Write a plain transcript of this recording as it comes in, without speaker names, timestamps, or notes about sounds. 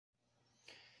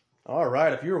All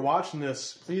right, if you're watching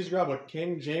this, please grab a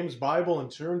King James Bible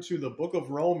and turn to the book of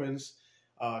Romans,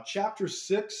 chapter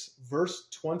 6, verse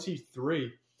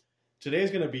 23. Today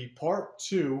is going to be part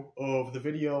 2 of the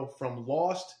video from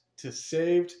lost to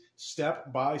saved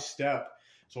step by step.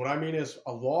 So what I mean is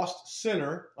a lost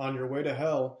sinner on your way to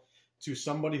hell to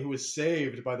somebody who is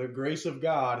saved by the grace of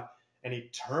God and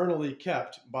eternally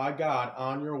kept by God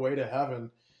on your way to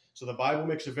heaven. So the Bible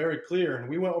makes it very clear, and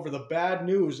we went over the bad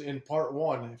news in part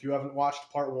 1. If you haven't watched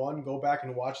part 1, go back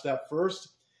and watch that first.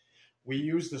 We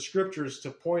use the scriptures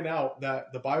to point out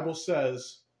that the Bible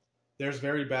says there's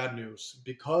very bad news.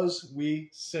 Because we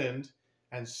sinned,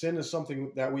 and sin is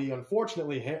something that we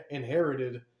unfortunately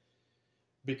inherited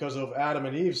because of Adam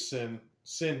and Eve's sin.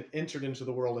 Sin entered into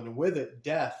the world, and with it,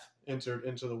 death entered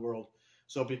into the world.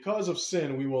 So because of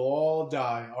sin, we will all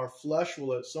die. Our flesh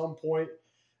will at some point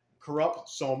corrupt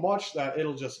so much that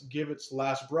it'll just give its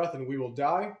last breath and we will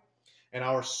die, and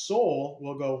our soul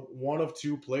will go one of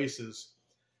two places.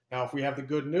 Now, if we have the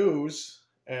good news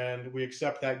and we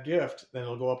accept that gift, then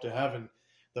it'll go up to heaven.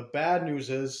 The bad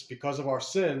news is, because of our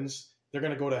sins, they're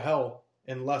going to go to hell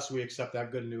unless we accept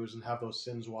that good news and have those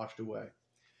sins washed away.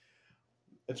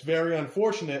 It's very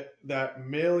unfortunate that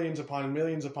millions upon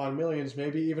millions upon millions,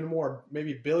 maybe even more,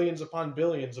 maybe billions upon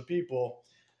billions of people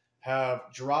have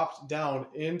dropped down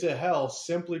into hell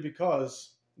simply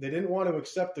because they didn't want to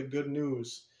accept the good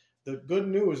news. The good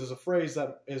news is a phrase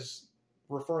that is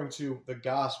referring to the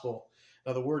gospel.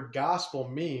 Now, the word gospel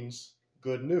means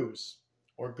good news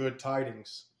or good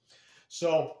tidings.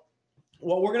 So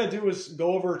what we're going to do is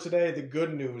go over today the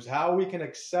good news, how we can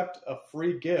accept a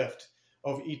free gift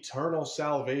of eternal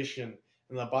salvation.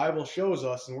 And the Bible shows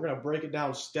us, and we're going to break it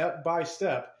down step by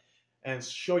step and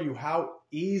show you how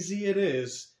easy it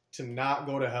is to not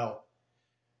go to hell.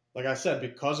 Like I said,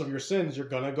 because of your sins, you're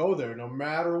going to go there no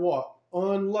matter what,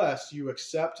 unless you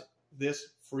accept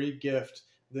this free gift,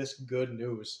 this good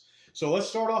news. So let's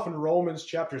start off in Romans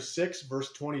chapter 6,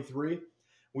 verse 23.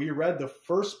 We read the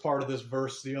first part of this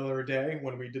verse the other day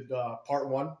when we did part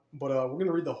 1, but we're going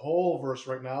to read the whole verse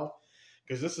right now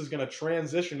because this is going to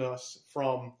transition us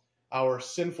from our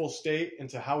sinful state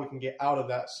into how we can get out of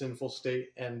that sinful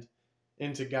state and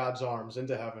into God's arms,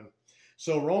 into heaven.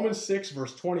 So Romans 6,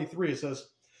 verse 23, it says,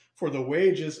 "For the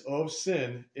wages of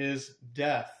sin is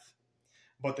death,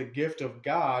 but the gift of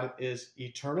God is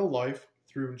eternal life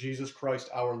through Jesus Christ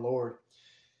our Lord."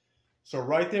 So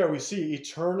right there we see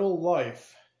eternal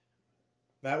life.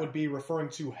 That would be referring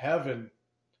to heaven.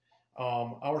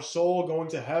 Our soul going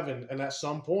to heaven, and at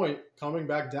some point coming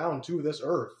back down to this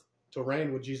earth to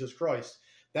reign with Jesus Christ.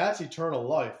 That's eternal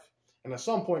life. And at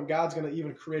some point God's going to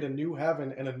even create a new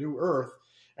heaven and a new earth,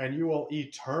 and you will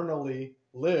eternally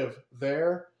live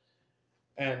there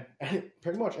and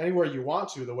pretty much anywhere you want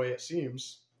to, the way it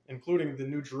seems, including the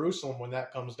New Jerusalem when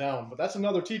that comes down. But that's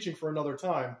another teaching for another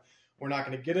time. We're not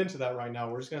going to get into that right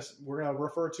now. We're going to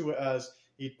refer to it as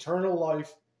eternal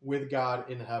life with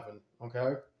God in heaven,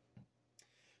 okay?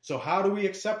 So how do we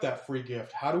accept that free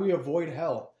gift? How do we avoid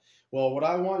hell? Well, what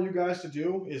I want you guys to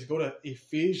do is go to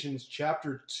Ephesians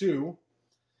chapter 2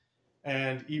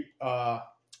 and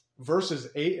verses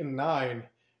 8 and 9,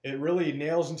 it really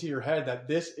nails into your head that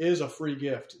this is a free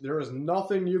gift. There is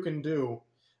nothing you can do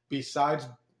besides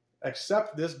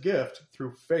accept this gift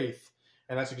through faith.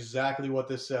 And that's exactly what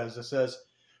this says. It says,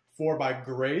 "For by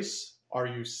grace are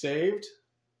you saved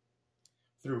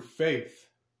through faith."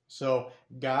 So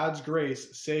God's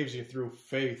grace saves you through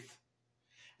faith.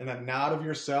 And that not of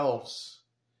yourselves.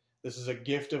 This is a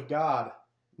gift of God,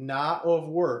 not of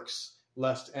works,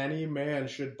 lest any man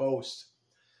should boast.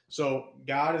 So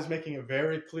God is making it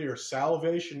very clear.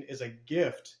 Salvation is a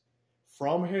gift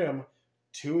from Him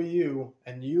to you,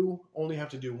 and you only have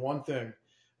to do one thing: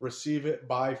 receive it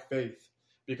by faith.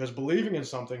 Because believing in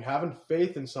something, having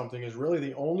faith in something, is really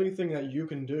the only thing that you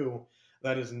can do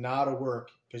that is not a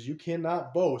work. Because you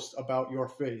cannot boast about your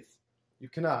faith. You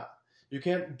cannot. You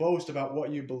can't boast about what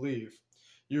you believe.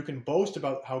 You can boast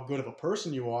about how good of a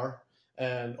person you are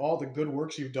and all the good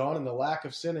works you've done and the lack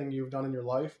of sinning you've done in your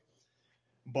life.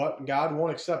 But God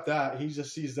won't accept that. He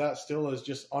just sees that still as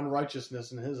just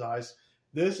unrighteousness in His eyes.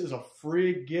 This is a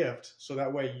free gift, so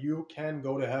that way you can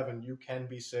go to heaven. You can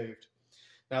be saved.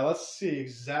 Now let's see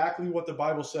exactly what the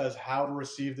Bible says, how to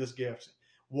receive this gift.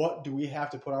 What do we have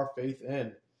to put our faith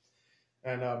in?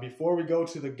 And before we go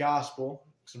to the gospel,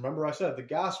 because remember I said the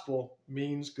gospel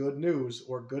means good news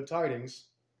or good tidings.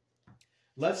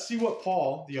 Let's see what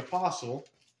Paul, the apostle,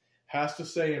 has to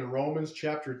say in Romans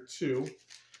chapter 2,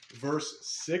 verse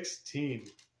 16.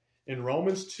 In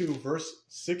Romans 2, verse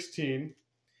 16,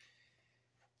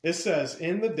 It says,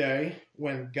 in the day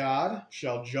when God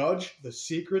shall judge the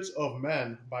secrets of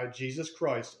men by Jesus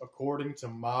Christ according to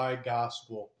my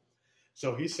gospel.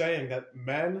 So he's saying that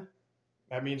men,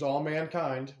 that means all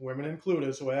mankind, women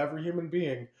included, so every human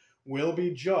being will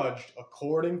be judged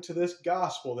according to this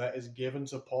gospel that is given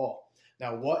to Paul.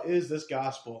 Now, what is this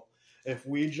gospel? If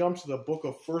we jump to the book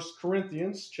of 1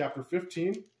 Corinthians, chapter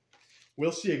 15,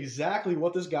 we'll see exactly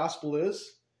what this gospel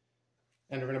is,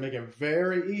 and we're going to make it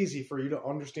very easy for you to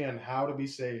understand how to be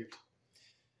saved.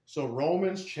 So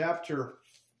Romans chapter,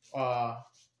 1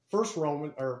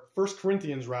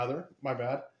 Corinthians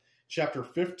chapter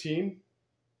 15,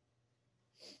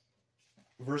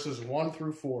 verses 1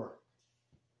 through 4.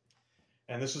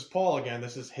 And this is Paul again.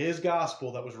 This is his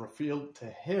gospel that was revealed to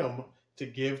him to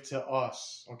give to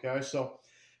us. Okay, so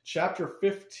chapter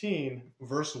 15,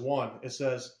 verse 1, it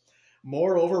says,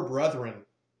 moreover, brethren,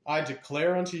 I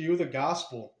declare unto you the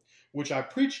gospel, which I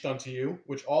preached unto you,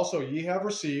 which also ye have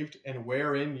received, and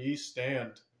wherein ye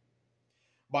stand,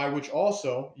 by which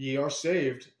also ye are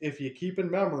saved, if ye keep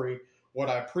in memory what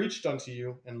I preached unto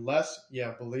you, unless ye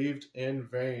have believed in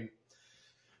vain.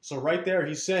 So right there,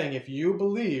 he's saying, if you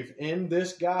believe in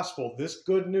this gospel, this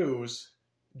good news,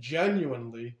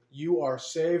 genuinely, you are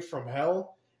saved from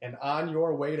hell and on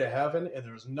your way to heaven, and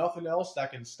there's nothing else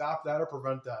that can stop that or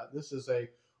prevent that. This is a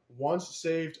once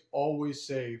saved, always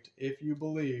saved, if you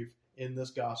believe in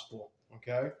this gospel.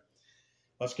 Okay?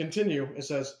 Let's continue. It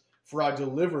says, for I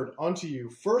delivered unto you,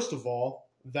 first of all,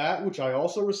 that which I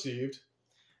also received,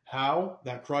 how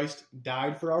that Christ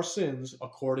died for our sins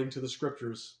according to the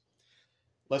Scriptures.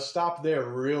 Let's stop there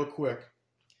real quick.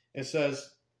 It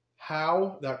says,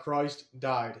 how that Christ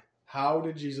died. How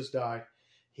did Jesus die?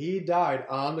 He died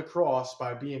on the cross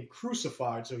by being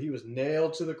crucified. So he was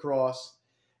nailed to the cross,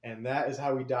 and that is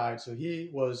how he died. So he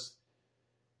was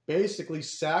basically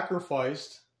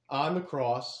sacrificed on the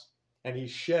cross, and he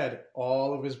shed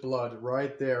all of his blood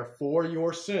right there for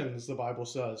your sins, the Bible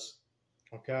says.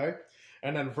 Okay?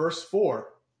 And then verse 4,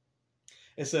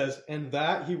 it says, and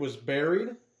that he was buried,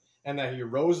 and that he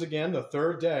rose again the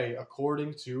third day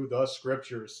according to the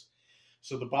Scriptures.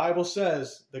 So the Bible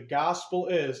says the gospel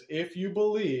is, if you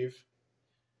believe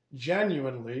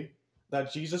genuinely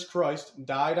that Jesus Christ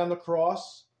died on the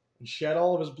cross and shed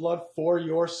all of his blood for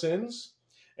your sins,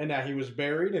 and that he was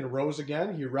buried and rose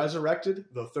again, he resurrected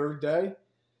the third day.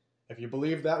 If you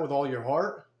believe that with all your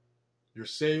heart, you're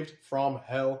saved from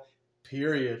hell,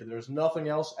 period. There's nothing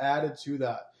else added to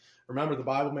that. Remember, the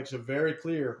Bible makes it very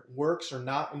clear, works are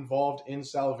not involved in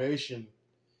salvation.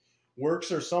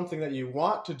 Works are something that you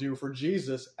want to do for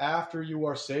Jesus after you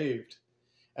are saved.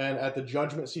 And at the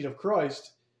judgment seat of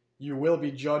Christ, you will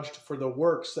be judged for the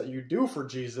works that you do for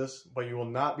Jesus, but you will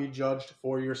not be judged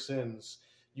for your sins.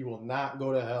 You will not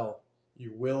go to hell.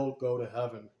 You will go to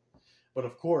heaven. But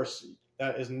of course,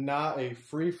 that is not a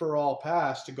free-for-all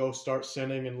pass to go start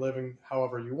sinning and living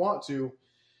however you want to.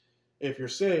 If you're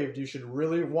saved, you should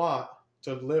really want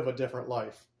to live a different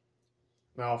life.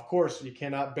 Now, of course, you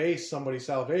cannot base somebody's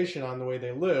salvation on the way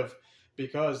they live,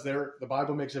 because the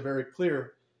Bible makes it very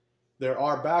clear there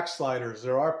are backsliders.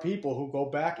 There are people who go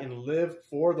back and live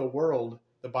for the world.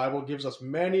 The Bible gives us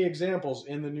many examples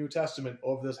in the New Testament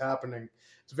of this happening.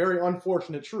 It's a very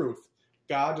unfortunate truth.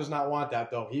 God does not want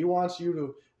that, though. He wants you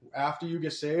to, after you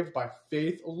get saved by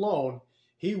faith alone,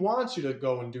 he wants you to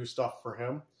go and do stuff for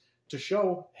him, to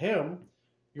show him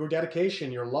your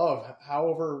dedication, your love,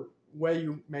 however way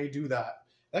you may do that.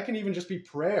 That can even just be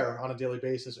prayer on a daily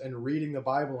basis and reading the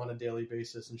Bible on a daily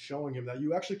basis and showing him that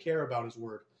you actually care about his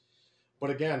word. But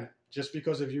again, just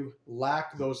because if you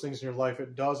lack those things in your life,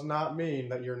 it does not mean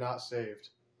that you're not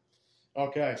saved.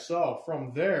 Okay, so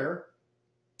from there,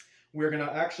 we're going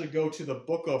to actually go to the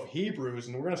book of Hebrews,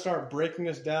 and we're going to start breaking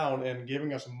this down and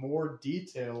giving us more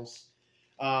details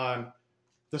on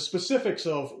the specifics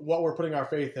of what we're putting our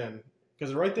faith in.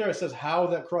 Because right there it says how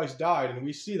that Christ died, and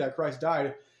we see that Christ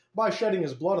died by shedding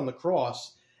his blood on the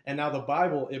cross. And now the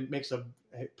Bible, it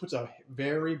puts a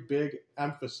very big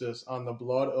emphasis on the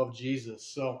blood of Jesus.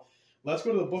 So let's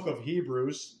go to the book of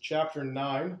Hebrews, chapter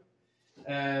 9,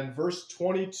 and verse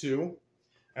 22.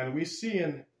 And we see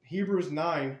in Hebrews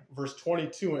 9, verse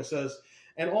 22, it says,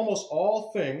 and almost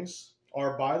all things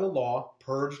are by the law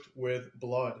purged with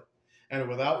blood. And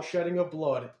without shedding of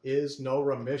blood is no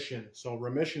remission. So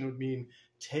remission would mean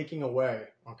taking away.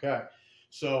 Okay.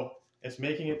 So it's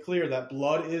making it clear that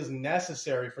blood is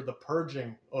necessary for the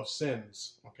purging of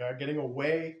sins. Okay.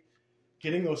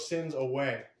 Getting those sins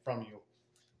away from you,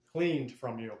 cleaned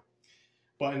from you.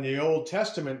 But in the Old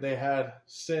Testament, they had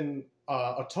sin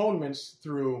atonements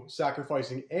through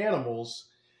sacrificing animals.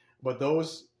 But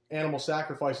those animal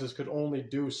sacrifices could only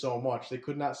do so much. They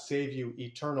could not save you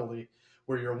eternally,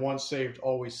 where you're once saved,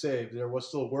 always saved. There was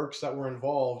still works that were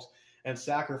involved and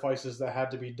sacrifices that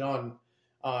had to be done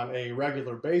on a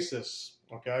regular basis.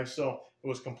 Okay, so it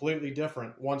was completely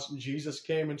different. Once Jesus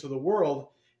came into the world,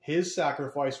 his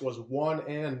sacrifice was one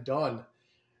and done.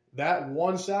 That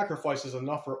one sacrifice is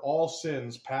enough for all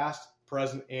sins, past,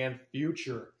 present, and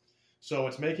future. So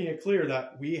it's making it clear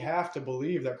that we have to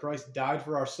believe that Christ died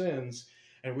for our sins,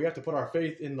 and we have to put our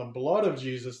faith in the blood of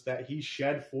Jesus that he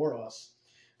shed for us.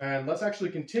 And let's actually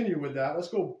continue with that. Let's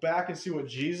go back and see what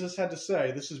Jesus had to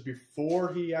say. This is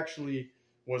before he actually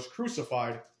was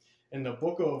crucified. In the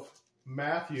book of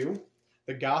Matthew,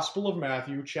 the Gospel of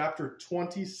Matthew, chapter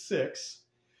 26,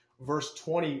 verse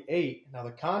 28. Now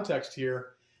the context here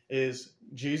is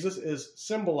Jesus is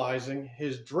symbolizing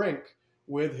his drink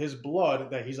with his blood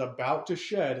that he's about to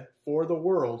shed for the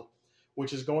world,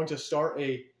 which is going to start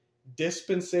a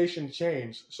dispensation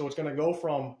change. So it's going to go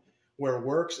from where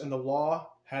works and the law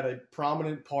had a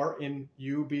prominent part in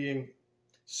you being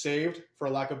saved, for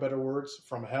lack of better words,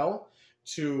 from hell,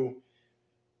 to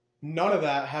none of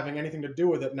that having anything to do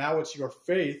with it. Now it's your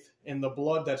faith in the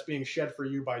blood that's being shed for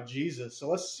you by Jesus. So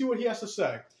let's see what he has to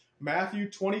say. Matthew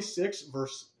 26,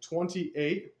 verse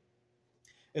 28.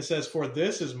 It says, "For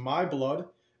this is my blood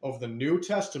of the New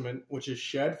Testament, which is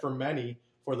shed for many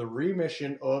for the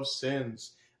remission of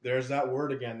sins." There's that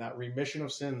word again, that remission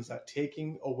of sins, that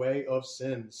taking away of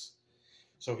sins.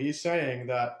 So he's saying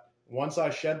that once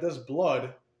I shed this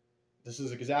blood, this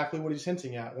is exactly what he's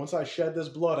hinting at. Once I shed this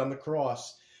blood on the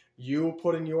cross, you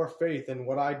putting your faith in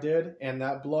what I did and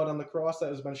that blood on the cross that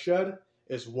has been shed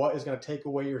is what is going to take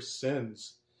away your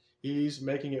sins. He's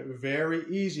making it very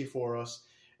easy for us.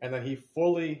 And then he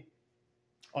fully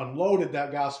unloaded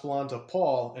that gospel onto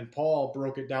Paul, and Paul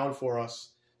broke it down for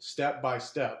us step by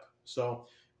step. So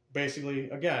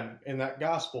basically, again, in that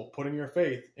gospel, putting your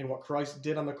faith in what Christ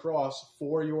did on the cross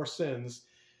for your sins,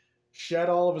 shed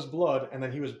all of his blood, and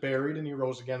then he was buried and he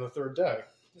rose again the third day.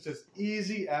 It's as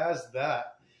easy as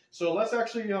that. So let's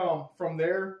actually, from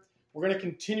there, we're going to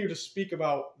continue to speak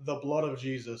about the blood of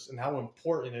Jesus and how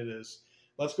important it is.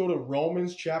 Let's go to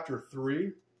Romans chapter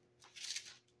 3.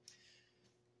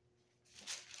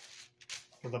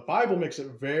 The Bible makes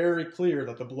it very clear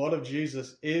that the blood of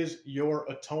Jesus is your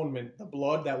atonement, the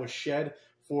blood that was shed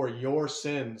for your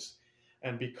sins.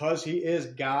 And because he is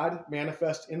God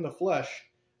manifest in the flesh,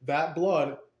 that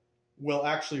blood will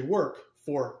actually work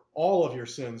for all of your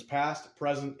sins, past,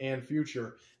 present, and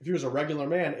future. If he was a regular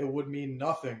man, it would mean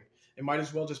nothing. It might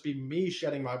as well just be me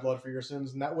shedding my blood for your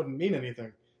sins, and that wouldn't mean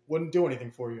anything. Wouldn't do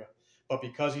anything for you. But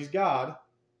because he's God,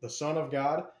 the Son of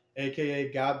God,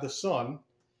 aka God the Son,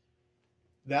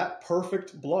 that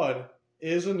perfect blood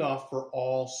is enough for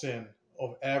all sin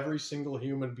of every single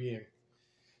human being.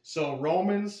 So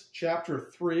Romans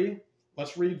chapter 3,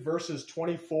 let's read verses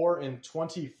 24 and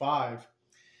 25.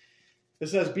 It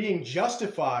says, being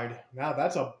justified. Now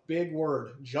that's a big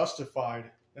word, justified.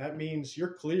 That means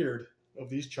you're cleared of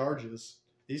these charges.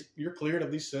 You're cleared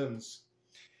of these sins.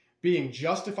 Being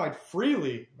justified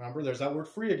freely. Remember, there's that word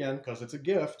free again because it's a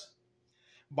gift.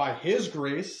 By his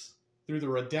grace, through the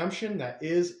redemption that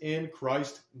is in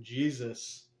Christ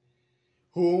Jesus,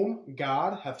 whom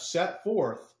God hath set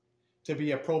forth to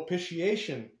be a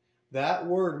propitiation. That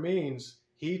word means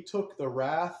he took the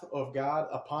wrath of God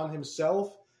upon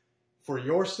himself for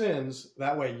your sins.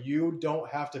 That way you don't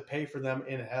have to pay for them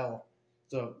in hell.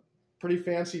 It's a pretty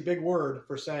fancy big word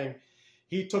for saying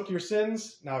he took your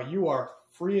sins. Now you are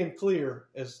free and clear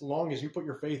as long as you put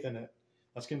your faith in it.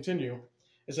 Let's continue.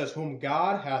 It says, whom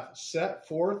God hath set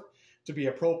forth to be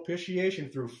a propitiation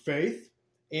through faith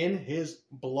in his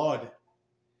blood,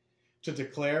 to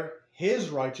declare his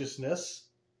righteousness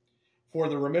for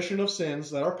the remission of sins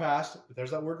that are past.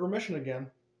 There's that word remission again.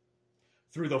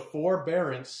 Through the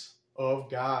forbearance of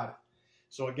God.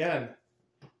 So again,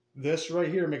 this right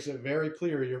here makes it very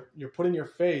clear. You're putting your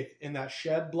faith in that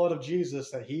shed blood of Jesus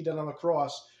that he did on the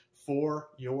cross for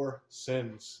your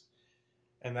sins.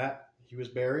 And that he was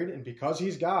buried, and because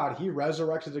he's God, he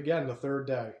resurrected again the third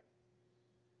day.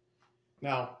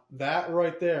 Now, that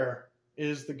right there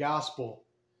is the gospel.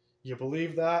 You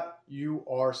believe that, you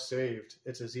are saved.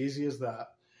 It's as easy as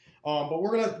that. But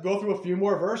we're going to go through a few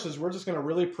more verses. We're just going to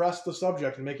really press the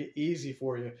subject and make it easy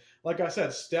for you. Like I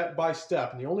said, step by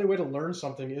step. And the only way to learn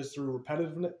something is through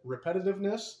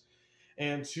repetitiveness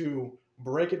and to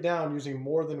break it down using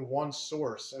more than one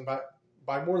source. And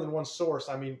by more than one source,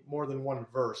 I mean more than one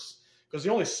verse. Because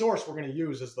the only source we're going to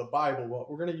use is the Bible. Well,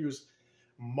 we're going to use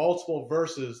multiple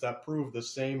verses that prove the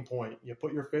same point. You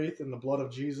put your faith in the blood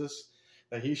of Jesus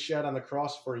that he shed on the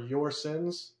cross for your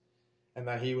sins, and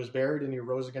that he was buried and he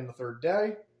rose again the third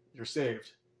day, you're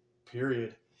saved.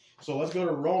 Period. So let's go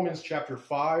to Romans chapter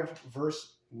 5,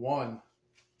 verse 1.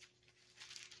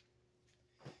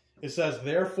 It says,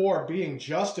 therefore, being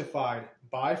justified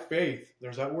by faith,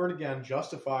 there's that word again,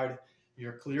 justified,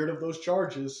 you're cleared of those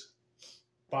charges.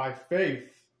 By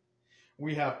faith,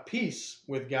 we have peace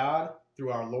with God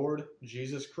through our Lord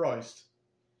Jesus Christ.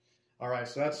 All right,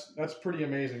 so that's pretty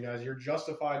amazing, guys. You're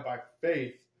justified by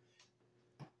faith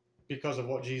because of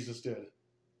what Jesus did.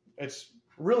 It's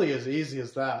really as easy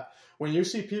as that. When you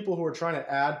see people who are trying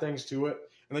to add things to it,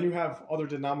 and then you have other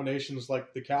denominations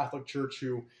like the Catholic Church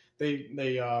who they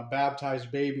baptize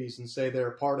babies and say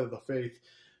they're part of the faith.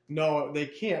 No, they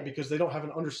can't, because they don't have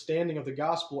an understanding of the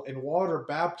gospel, and water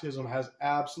baptism has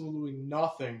absolutely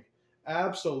nothing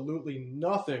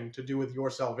to do with your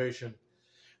salvation.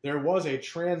 There was a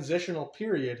transitional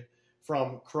period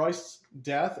from Christ's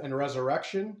death and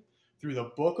resurrection through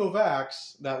the book of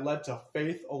Acts that led to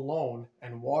faith alone,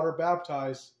 and water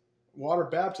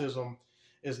baptism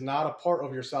is not a part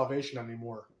of your salvation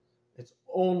anymore. It's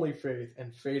only faith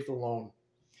and faith alone.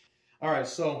 All right,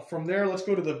 so from there, let's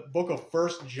go to the book of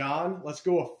 1 John. Let's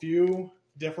go a few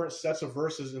different sets of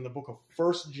verses in the book of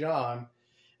 1 John,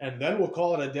 and then we'll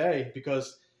call it a day,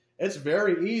 because it's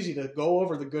very easy to go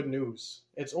over the good news.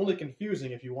 It's only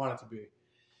confusing if you want it to be.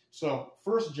 So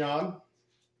 1 John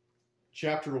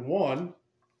chapter 1,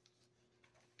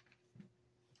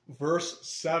 verse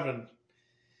 7.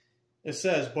 It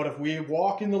says, but if we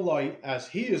walk in the light as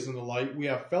he is in the light, we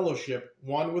have fellowship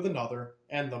one with another,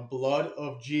 and the blood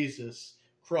of Jesus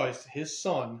Christ, his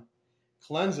Son,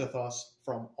 cleanseth us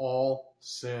from all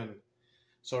sin.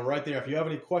 So right there, if you have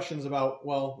any questions about,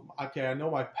 well, okay, I know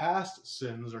my past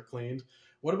sins are cleaned.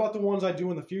 What about the ones I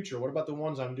do in the future? What about the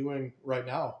ones I'm doing right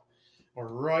now? Or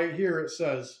right here it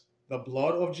says, the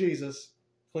blood of Jesus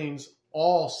cleans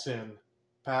all sin,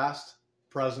 past,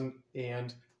 present,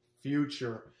 and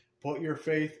future. Put your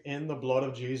faith in the blood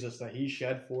of Jesus that he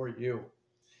shed for you.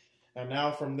 And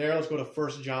now from there, let's go to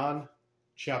 1 John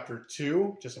chapter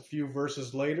 2, just a few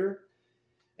verses later,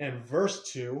 and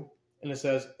verse 2, and it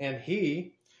says, and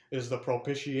he is the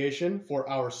propitiation for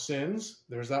our sins.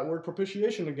 There's that word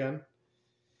propitiation again.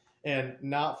 And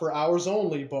not for ours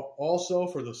only, but also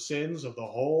for the sins of the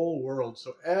whole world.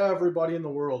 So everybody in the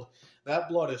world, that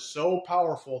blood is so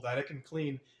powerful that it can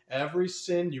clean every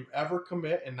sin you ever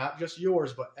commit, and not just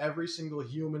yours, but every single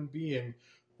human being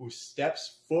who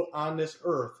steps foot on this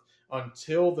earth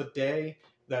until the day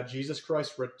that Jesus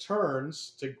Christ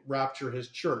returns to rapture his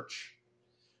church.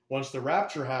 Once the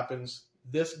rapture happens,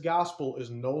 this gospel is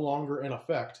no longer in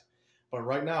effect. But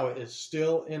right now it is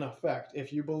still in effect.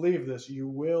 If you believe this, you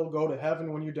will go to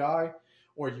heaven when you die,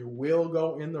 or you will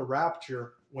go in the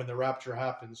rapture when the rapture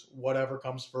happens, whatever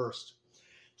comes first.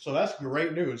 So that's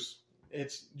great news.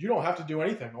 You don't have to do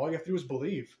anything. All you have to do is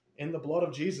believe in the blood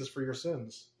of Jesus for your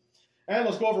sins. And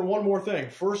let's go over one more thing.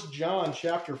 1 John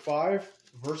chapter 5,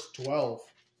 verse 12.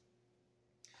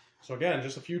 So again,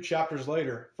 just a few chapters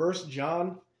later. 1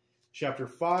 John chapter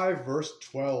 5, verse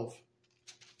 12.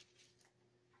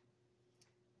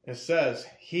 It says,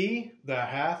 he that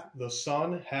hath the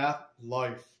Son hath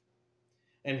life,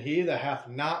 and he that hath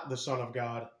not the Son of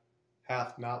God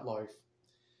hath not life.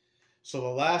 So the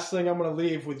last thing I'm going to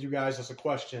leave with you guys is a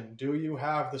question. Do you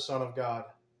have the Son of God?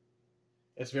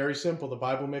 It's very simple. The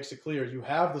Bible makes it clear. You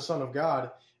have the Son of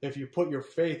God if you put your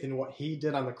faith in what he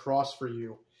did on the cross for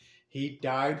you. He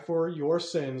died for your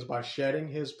sins by shedding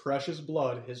his precious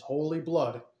blood, his holy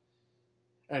blood,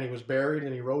 and he was buried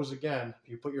and he rose again. If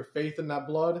you put your faith in that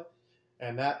blood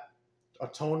and that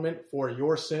atonement for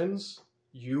your sins,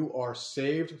 you are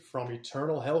saved from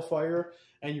eternal hellfire,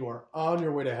 and you are on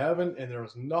your way to heaven, and there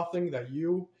is nothing that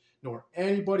you nor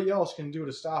anybody else can do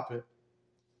to stop it.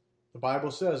 The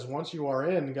Bible says once you are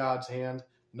in God's hand,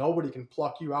 nobody can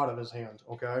pluck you out of his hand,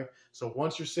 okay? So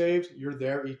once you're saved, you're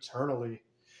there eternally.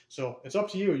 So it's up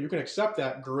to you. You can accept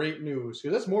that great news,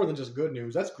 because that's more than just good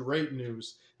news. That's great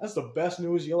news. That's the best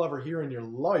news you'll ever hear in your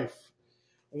life.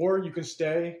 Or you can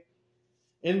stay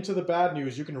into the bad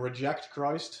news. You can reject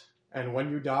Christ, and when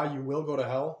you die, you will go to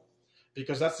hell,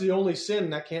 because that's the only sin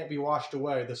that can't be washed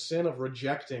away, the sin of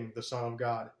rejecting the Son of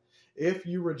God. If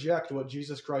you reject what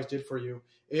Jesus Christ did for you,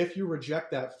 if you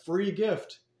reject that free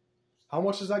gift, how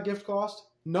much does that gift cost?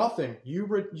 Nothing.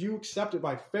 You accept it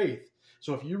by faith.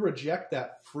 So if you reject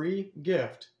that free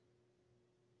gift,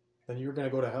 then you're going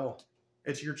to go to hell.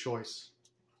 It's your choice.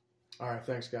 All right,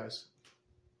 thanks, guys.